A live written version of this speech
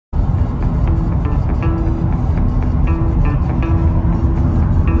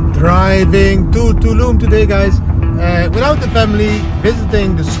driving to Tulum today, guys, without the family,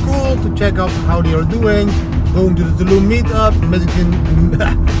 visiting the school to check out how they are doing, going to the Tulum meetup,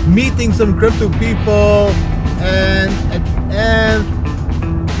 meeting some crypto people, and at the end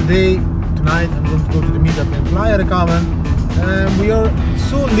tonight I'm going to go to the meetup in Playa del Carmen. We are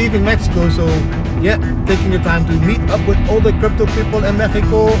soon leaving Mexico, so yeah, taking the time to meet up with all the crypto people in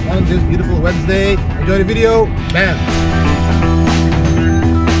Mexico on this beautiful Wednesday. Enjoy the video. Bam!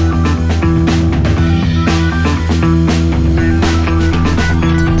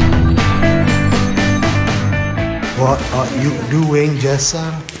 What are you doing,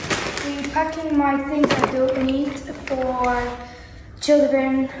 Jessa? I'm packing my things I don't need for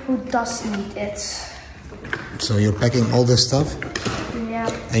children who does need it. So you're packing all this stuff? Yeah.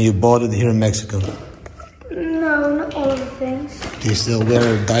 And you bought it here in Mexico? No, not all of the things. Do you still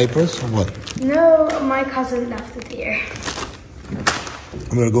wear diapers or what? No, my cousin left it here.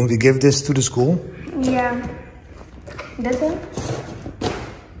 We're going to give this to the school? Yeah. This one?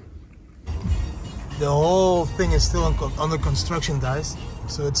 The whole thing is still under construction, guys.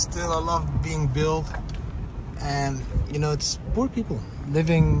 So it's still a lot being built. And, you know, it's poor people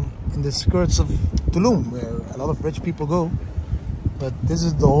living in the skirts of Tulum, where a lot of rich people go. But this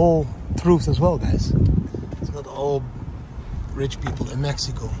is the whole truth as well, guys. It's not all rich people in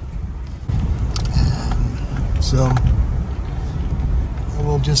Mexico. So I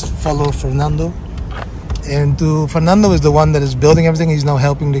will just follow Fernando. And Fernando is the one that is building everything. He's now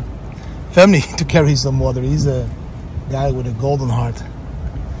helping the family to carry some water. He's a guy with a golden heart.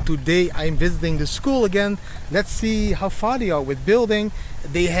 Today I'm visiting the school again. Let's see how far they are with building.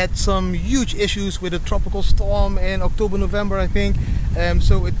 They had some huge issues with a tropical storm in October, November, I think.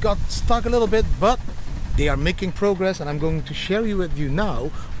 So it got stuck a little bit, but they are making progress, and I'm going to share with you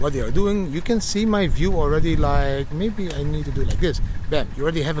now what they are doing. You can see my view already, like maybe I need to do it like this. Bam, you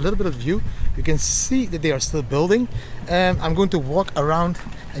already have a little bit of view. You can see that they are still building. I'm going to walk around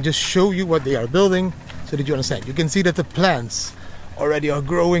and just show you what they are building so that you understand. You can see that the plants already are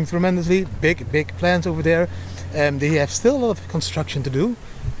growing tremendously. Big plants over there. They have still a lot of construction to do,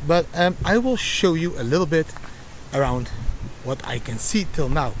 but I will show you a little bit around what I can see till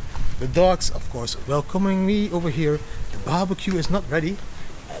now. The dogs, of course, welcoming me over here. The barbecue is not ready.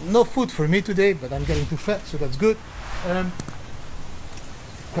 No food for me today, but I'm getting too fat, so that's good.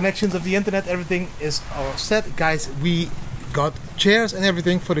 Connections of the internet, everything is all set, guys. We got chairs and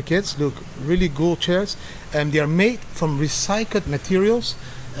everything for the kids. Look, really cool chairs. They are made from recycled materials.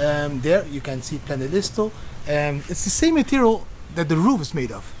 There you can see Planelisto. It's the same material that the roof is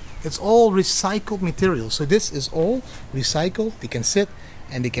made of. It's all recycled material. So this is all recycled. They can sit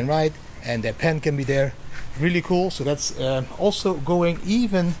and they can ride, and their pen can be there. Really cool. So that's also going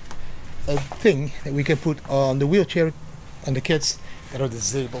even a thing that we can put on the wheelchair on the kids that are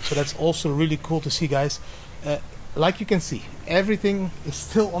disabled. So that's also really cool to see, guys. Like you can see, everything is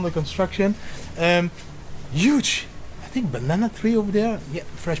still under construction. Huge, I think, banana tree over there. Yeah,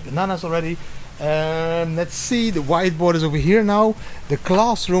 fresh bananas already. Let's see, the whiteboard is over here now. The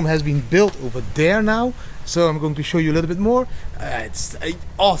classroom has been built over there now. So I'm going to show you a little bit more. It's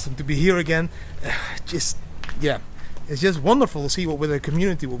awesome to be here again. Yeah, it's just wonderful to see what with the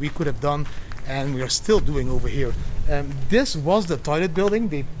community, what we could have done, and we are still doing over here. This was the toilet building.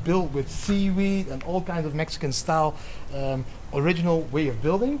 They built with seaweed and all kinds of Mexican style original way of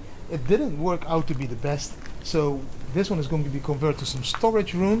building. It didn't work out to be the best, so this one is going to be converted to some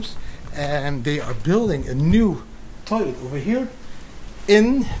storage rooms, and they are building a new toilet over here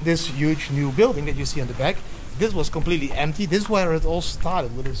in this huge new building that you see on the back. This was completely empty. This is where it all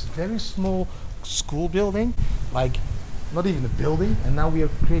started, with this very small school building, like not even a building, and now we are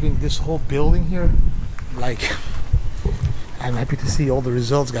creating this whole building here. Like, I'm happy to see all the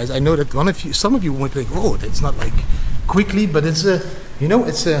results, guys. I know that some of you might think, oh, that's not like quickly, but it's a, you know,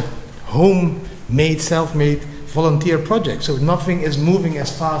 it's a homemade, self-made volunteer project. So nothing is moving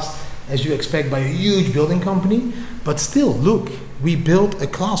as fast as you expect by a huge building company. But still, look, we built a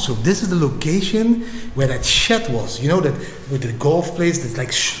classroom. This is the location where that shed was. You know, that with the golf place, this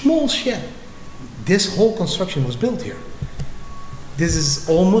like small shed. This whole construction was built here. This is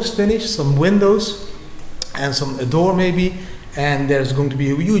almost finished. Some windows and a door maybe. And there's going to be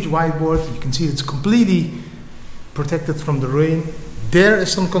a huge whiteboard. You can see it's completely protected from the rain. There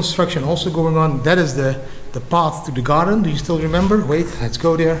is some construction also going on. That is the path to the garden. Do you still remember? Wait, let's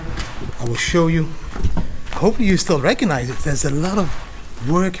go there. I will show you. Hopefully you still recognize it. There's a lot of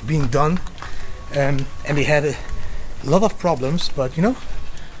work being done, and they had a lot of problems, but you know,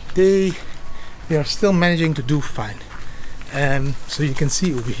 they are still managing to do fine. So you can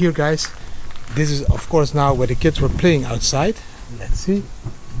see over here, guys, this is of course now where the kids were playing outside. Let's see.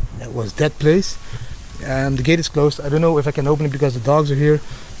 That was that place. The gate is closed. I don't know if I can open it because the dogs are here,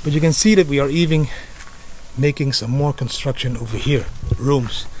 but you can see that we are even making some more construction over here.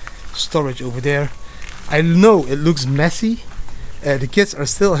 Rooms, storage over there. I know it looks messy. The kids are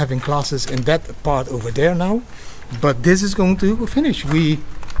still having classes in that part over there now, but this is going to finish.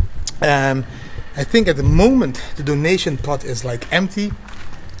 I think at the moment the donation pot is like empty,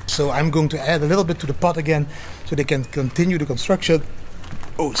 so I'm going to add a little bit to the pot again so they can continue the construction.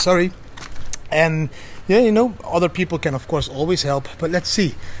 Oh, sorry. And yeah, you know, other people can of course always help, but let's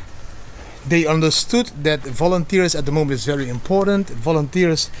see. They understood that volunteers at the moment is very important.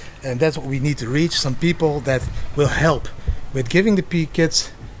 Volunteers, and that's what we need to reach. Some people that will help with giving the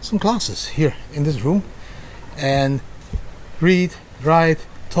kids some classes here in this room, and read, write,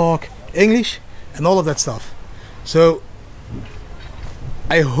 talk English and all of that stuff. So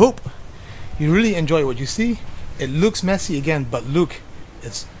I hope you really enjoy what you see. It looks messy again, but look,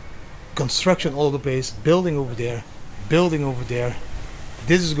 it's construction all over the place, building over there, building over there.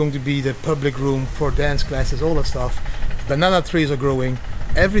 This is going to be the public room for dance classes, all that stuff. Banana trees are growing.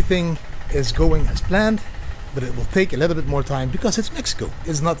 Everything is going as planned, but it will take a little bit more time because it's Mexico.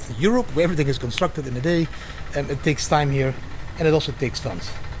 It's not Europe where everything is constructed in a day, and it takes time here, and it also takes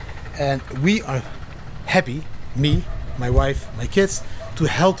funds. And we are happy, me, my wife, my kids, to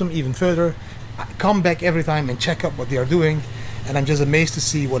help them even further. I come back every time and check up what they are doing, and I'm just amazed to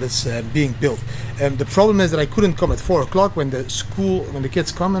see what is being built. The problem is that I couldn't come at 4 o'clock when the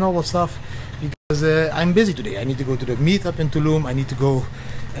kids come and all that stuff, because I'm busy today. I need to go to the meetup in Tulum. I need to go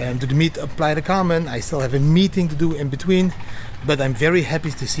to the meetup Playa del Carmen. I still have a meeting to do in between, but I'm very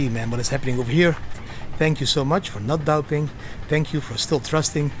happy to see, man, what is happening over here. Thank you so much for not doubting. Thank you for still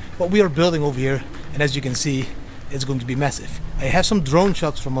trusting what we are building over here. And as you can see, it's going to be massive. I have some drone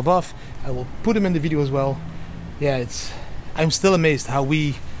shots from above. I will put them in the video as well. Yeah, I'm still amazed how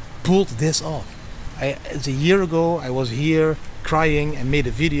we pulled this off. It's a year ago, I was here crying and made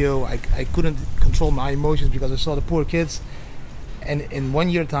a video. I couldn't control my emotions because I saw the poor kids. And in 1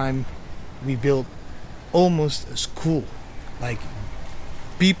 year time, we built almost a school. Like,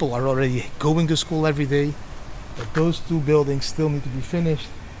 people are already going to school every day, but those 2 buildings still need to be finished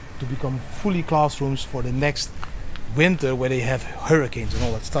to become fully classrooms for the next winter where they have hurricanes and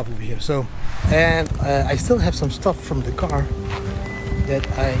all that stuff over here. So, and I still have some stuff from the car that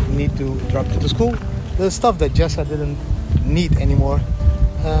I need to drop to the school. The stuff that Jessa didn't need anymore.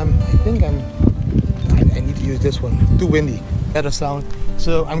 I think I need to use this one. Too windy, better sound.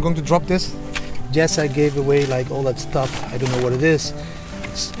 So I'm going to drop this. Jessa gave away like all that stuff. I don't know what it is.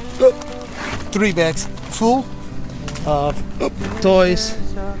 It's 3 bags full of toys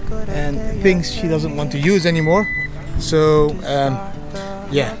and things she doesn't want to use anymore. So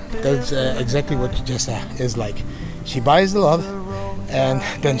yeah, that's exactly what Jessa is like. She buys a lot and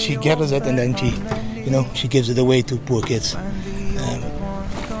then she gathers it and then she gives it away to poor kids.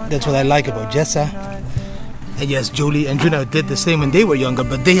 That's what I like about Jessa. And yes, Jolie and Juna did the same when they were younger,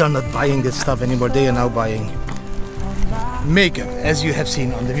 but they are not buying this stuff anymore. They are now buying makeup, as you have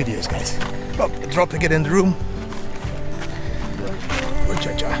seen on the videos, guys. Oh, dropping it in the room.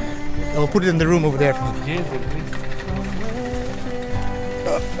 I'll put it in the room over there.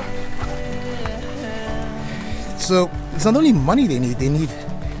 So it's not only money they need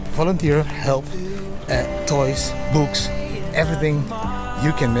volunteer help, toys, books, everything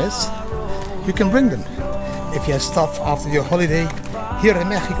you can miss, you can bring them. If you have stuff after your holiday here in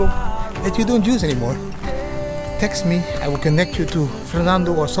Mexico that you don't use anymore, text me. I will connect you to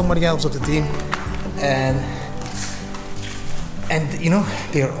Fernando or somebody else of the team, and you know,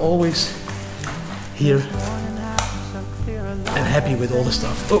 they are always here and happy with all the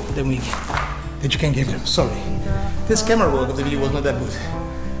stuff. Oh, that you can give them. Sorry, this camera work of the video was not that good.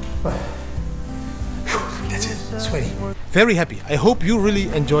 But that's it. Sweaty. Very happy. I hope you really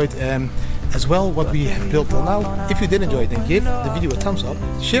enjoyed as well what we have built till now. If you did enjoy it, then give the video a thumbs up,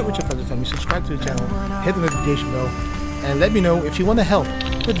 share it with your friends and family, subscribe to the channel, hit the notification bell, and let me know if you want to help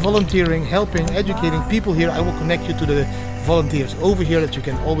with volunteering, helping, educating people here. I will connect you to the volunteers over here that you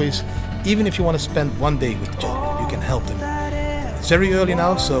can always, even if you want to spend 1 day with the children, you can help them. It's very early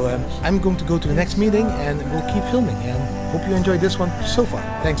now, so I'm going to go to the next meeting and we'll keep filming, and hope you enjoyed this one so far.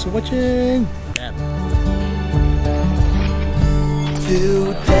 Thanks for watching.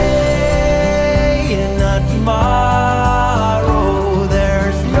 Today and not tomorrow.